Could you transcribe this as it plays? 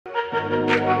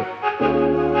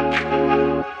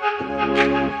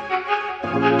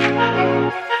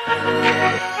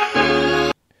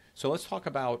So let's talk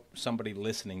about somebody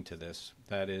listening to this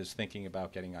that is thinking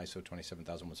about getting ISO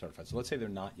 27001 certified. So let's say they're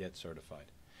not yet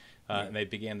certified. And they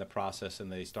began the process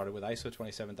and they started with ISO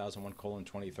 27001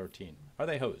 2013. Are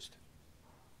they hosed?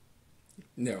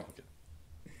 No. Okay.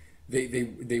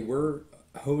 They were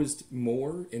hosed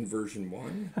more in version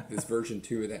 1. This version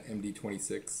 2 of that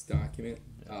MD26 document.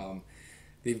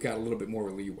 They've got a little bit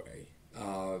more leeway.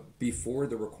 Before,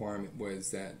 the requirement was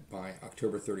that by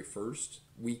October 31st,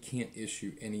 we can't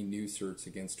issue any new certs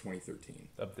against 2013.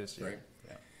 Of this year. Right?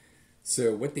 Yeah.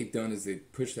 So what they've done is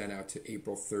they've pushed that out to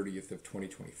April 30th of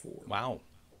 2024. Wow.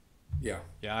 Yeah.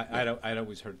 Yeah, I'd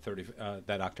always heard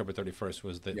that October 31st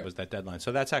was that deadline.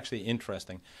 So that's actually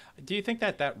interesting. Do you think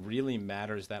that really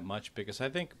matters that much? Because I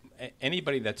think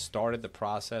anybody that started the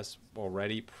process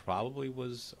already probably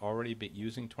was already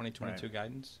using 2022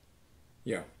 guidance.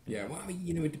 Yeah. Well, I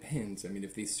mean, it depends. I mean,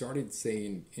 if they started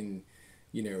saying in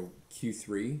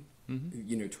Q3,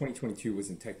 2022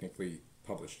 wasn't technically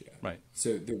published yet. Right.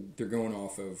 So they're going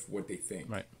off of what they think.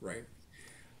 Right.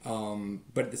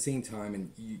 But at the same time,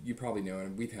 and you probably know,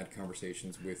 and we've had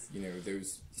conversations with,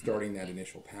 those starting that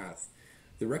initial path,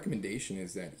 the recommendation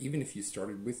is that even if you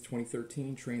started with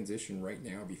 2013, transition right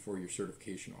now before your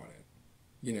certification audit,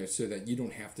 so that you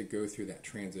don't have to go through that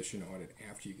transition audit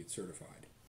after you get certified.